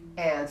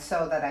 and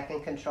so that I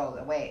can control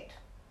the weight.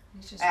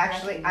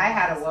 Actually, I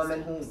had a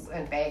woman who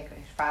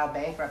filed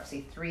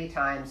bankruptcy 3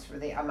 times for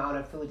the amount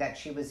of food that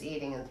she was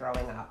eating and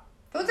throwing up.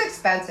 Food's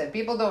expensive.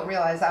 People don't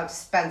realize how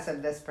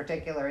expensive this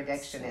particular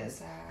addiction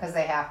is because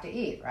they have to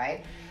eat,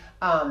 right?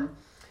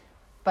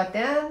 But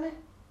then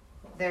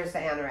there's the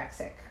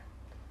anorexic.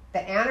 The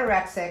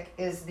anorexic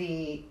is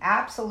the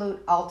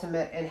absolute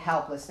ultimate in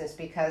helplessness,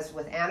 because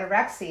with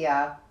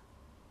anorexia,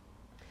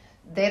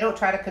 they don't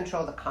try to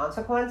control the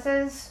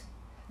consequences.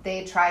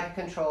 They try to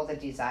control the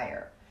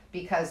desire,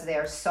 because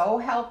they're so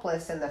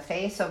helpless in the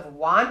face of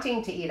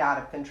wanting to eat out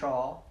of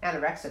control.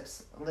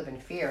 Anorexics live in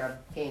fear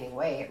of gaining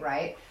weight,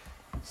 right?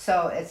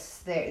 So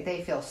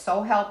they feel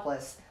so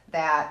helpless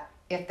that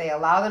if they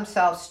allow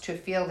themselves to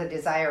feel the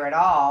desire at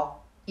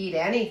all, eat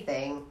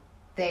anything,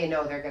 they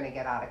know they're going to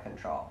get out of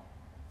control.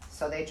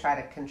 So they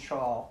try to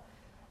control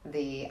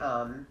the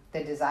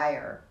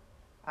desire,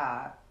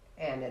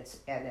 and it's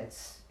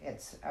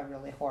a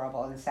really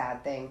horrible and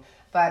sad thing.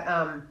 But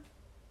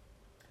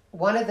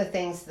one of the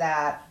things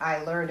that I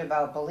learned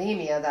about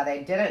bulimia that I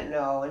didn't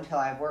know until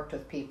I worked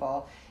with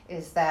people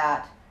is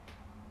that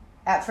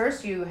at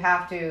first you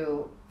have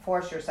to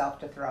force yourself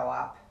to throw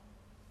up,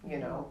 you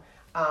know,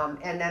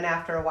 and then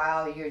after a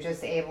while you're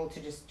just able to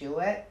just do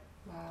it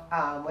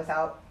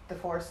without the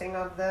forcing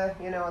of the,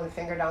 you know, the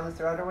finger down the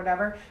throat or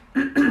whatever.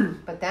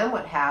 But then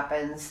what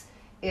happens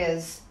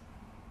is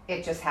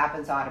it just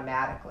happens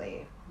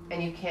automatically,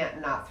 and you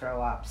can't not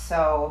throw up.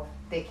 So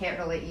they can't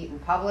really eat in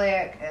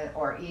public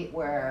or eat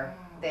where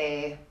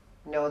they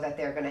know that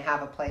they're going to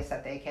have a place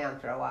that they can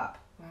throw up.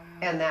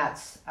 And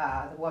that's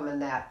the woman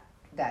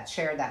that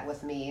shared that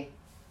with me.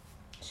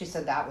 She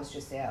said that was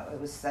just it. It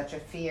was such a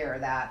fear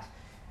that,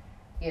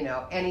 you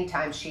know,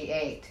 anytime she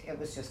ate, it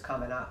was just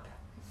coming up.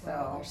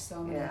 So there's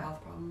so many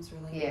health problems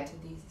related to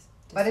these disorders.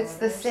 But it's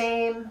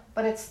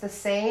the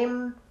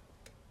same.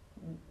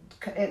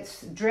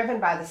 It's driven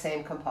by the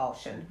same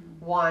compulsion,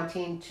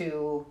 wanting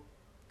to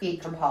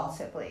eat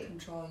compulsively.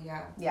 Control,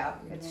 Yeah,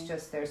 it's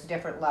just there's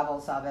different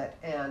levels of it,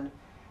 and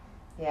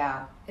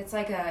it's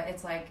like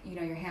you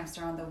know, your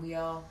hamster on the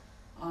wheel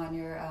on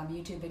your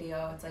YouTube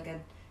video. It's like a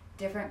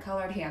different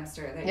colored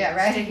hamster that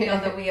you're sticking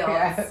on the wheel.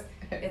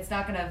 It's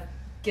not gonna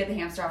get the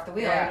hamster off the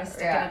wheel. You're just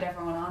sticking a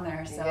different one on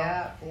there.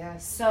 So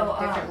so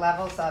different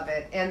levels of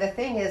it. And the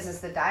thing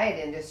is the diet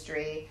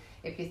industry,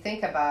 if you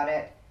think about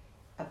it,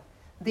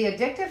 the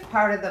addictive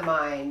part of the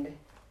mind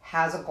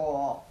has a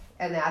goal,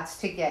 and that's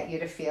to get you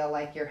to feel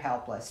like you're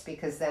helpless,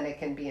 because then it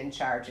can be in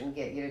charge and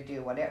get you to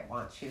do what it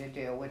wants you to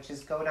do, which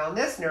is go down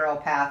this neural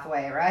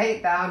pathway,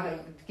 right?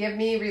 Give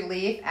me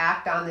relief,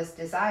 act on this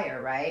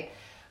desire, right?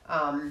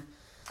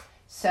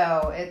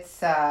 So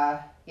it's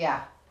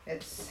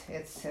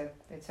it's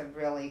a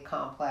really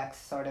complex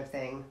sort of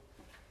thing.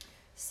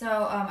 So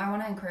I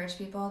want to encourage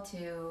people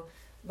to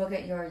look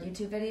at your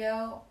YouTube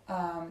video,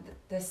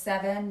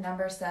 the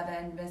number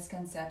 7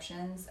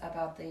 misconceptions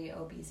about the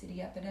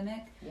obesity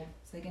epidemic. Yeah.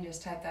 So you can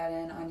just type that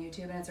in on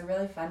YouTube, and it's a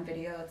really fun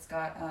video. It's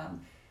got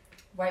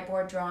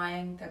whiteboard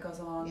drawing that goes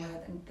along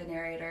with the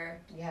narrator.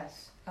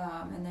 Yes.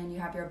 And then you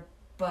have your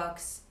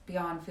books,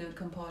 Beyond Food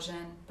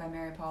Compulsion by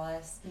Mary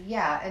Paulus.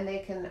 Yeah, and they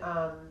can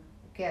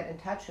get in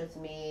touch with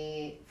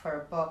me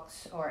for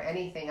books or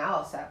anything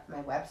else at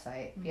my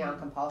website,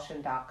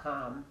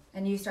 beyondcompulsion.com.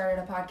 And you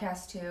started a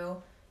podcast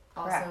too,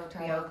 Correct. also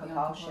titled Beyond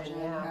Compulsion.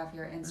 Yeah. You have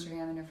your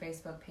Instagram and your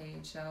Facebook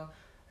page. So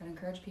I'd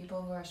encourage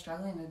people who are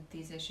struggling with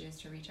these issues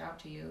to reach out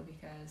to you,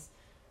 because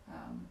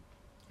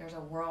there's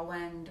a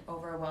whirlwind,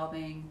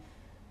 overwhelming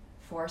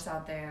force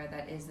out there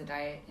that is the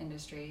diet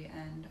industry,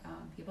 and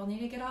people need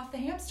to get off the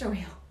hamster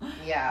wheel.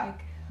 Yeah.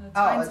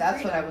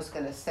 That's what I was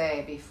going to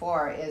say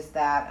before, is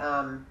that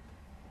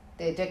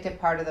the addictive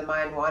part of the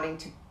mind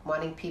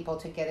wanting people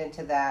to get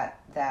into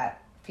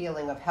that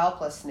feeling of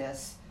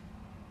helplessness.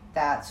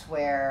 That's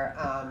where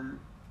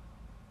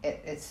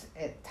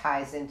it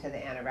ties into the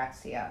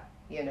anorexia.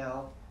 You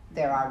know,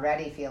 they're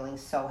already feeling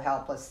so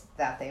helpless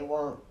that they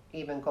won't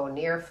even go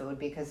near food,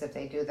 because if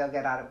they do, they'll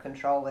get out of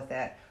control with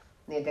it.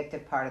 The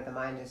addictive part of the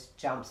mind just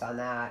jumps on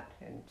that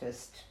and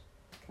just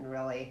can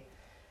really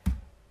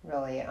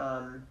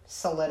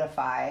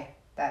solidify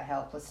that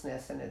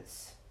helplessness. And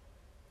it's,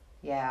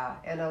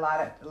 and a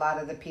lot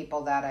of the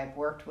people that I've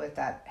worked with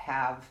that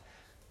have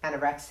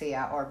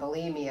anorexia or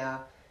bulimia,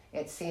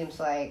 it seems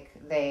like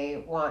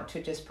they want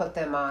to just put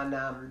them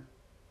on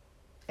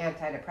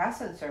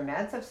antidepressants or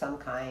meds of some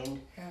kind.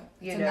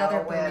 It's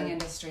another booming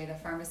industry, the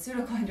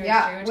pharmaceutical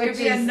industry, which could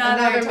be is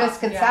another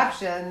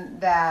misconception, Yeah.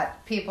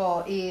 that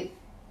people eat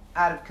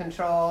out of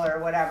control or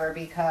whatever,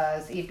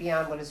 eat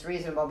beyond what is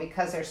reasonable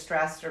because they're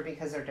stressed or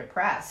because they're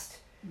depressed.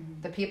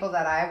 Mm-hmm. The people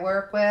that I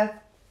work with,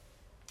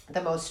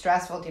 the most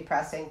stressful,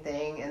 depressing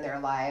thing in their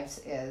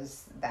lives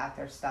is that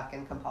they're stuck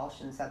in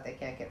compulsions that they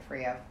can't get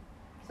free of.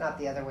 It's not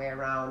the other way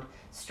around.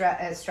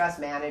 Stress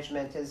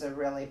management is a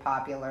really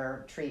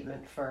popular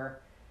treatment for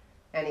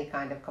any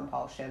kind of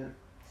compulsion.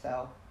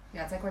 So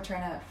yeah, it's like we're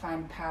trying to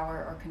find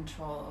power or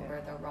control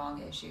over the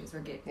wrong issues.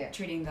 We're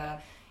treating the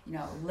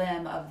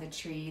limb of the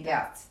tree.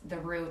 That's the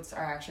roots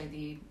are actually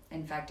the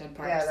infected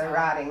part. Yeah, they're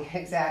rotting.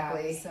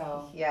 Exactly.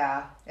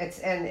 It's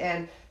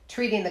and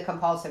treating the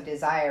compulsive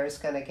desire is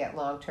going to get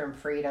long-term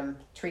freedom.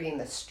 Treating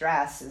the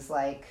stress is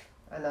like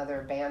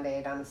another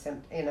Band-Aid on the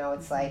symptom.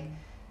 It's like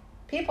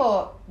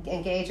people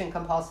engage in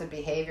compulsive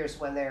behaviors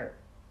when they're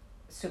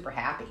super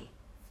happy.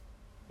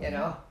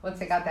 Once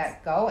they got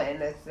that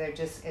going,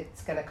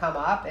 it's going to come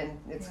up, and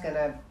it's going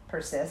to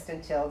persist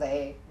until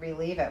they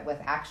relieve it with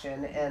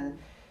action. And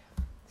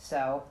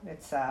so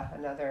it's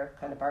another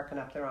kind of barking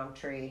up the wrong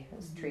tree,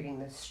 is treating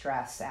the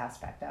stress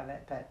aspect of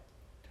it. But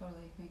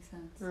totally makes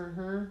sense.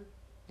 Mm-hmm.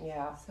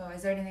 Yeah. So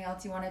is there anything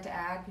else you wanted to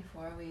add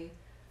before we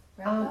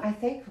wrap up? I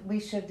think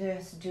we should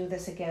just do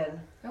this again.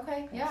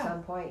 Okay, at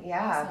some point.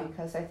 Yeah, awesome.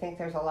 Because I think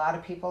there's a lot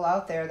of people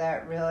out there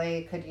that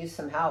really could use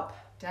some help.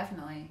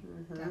 Definitely.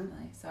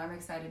 So I'm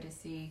excited to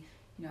see,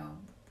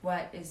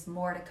 what is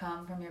more to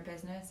come from your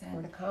business. And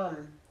more to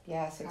come.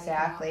 Yes,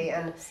 exactly.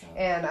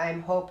 And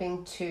I'm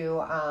hoping to,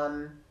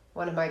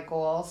 one of my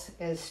goals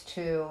is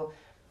to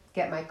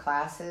get my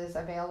classes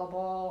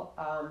available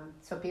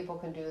so people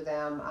can do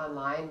them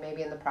online,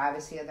 maybe in the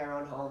privacy of their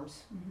own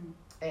homes,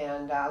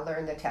 and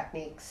learn the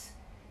techniques.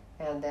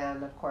 And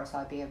then, of course,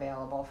 I'll be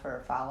available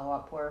for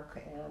follow-up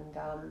work. And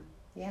that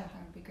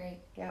would be great.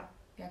 Yeah.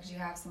 Yeah, because you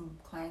have some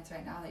clients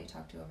right now that you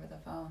talk to over the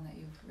phone that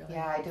you've really...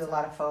 Yeah, I do a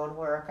lot of phone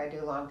work. I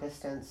do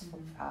long-distance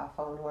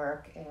phone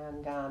work.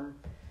 And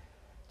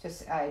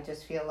I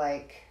just feel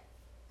like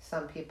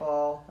some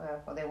people,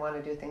 they want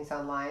to do things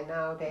online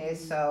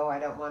nowadays, so I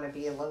don't want to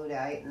be a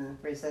Luddite and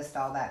resist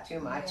all that too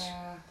much.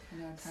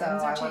 Yeah, so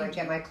I want to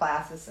get my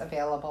classes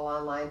available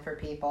online for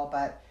people,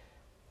 but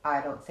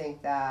I don't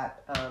think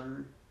that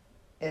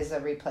is a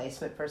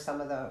replacement for some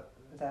of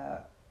the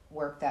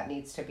work that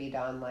needs to be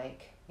done,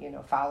 like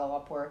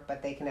follow-up work,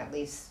 but they can at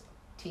least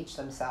teach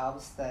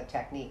themselves the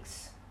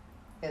techniques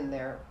in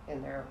their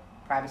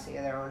privacy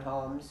of their own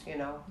homes.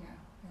 Yeah,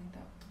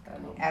 I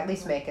think at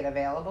least make it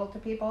available to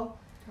people.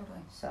 Totally.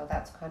 So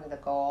that's kind of the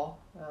goal.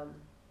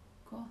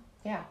 Cool.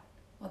 Yeah.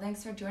 Well,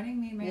 thanks for joining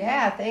me, Mary.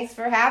 Yeah, thanks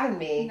for having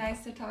me.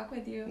 Nice to talk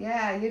with you.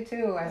 Yeah, you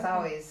too, as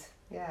always.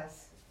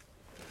 Yes.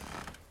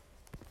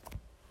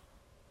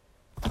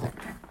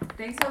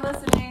 Thanks for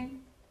listening.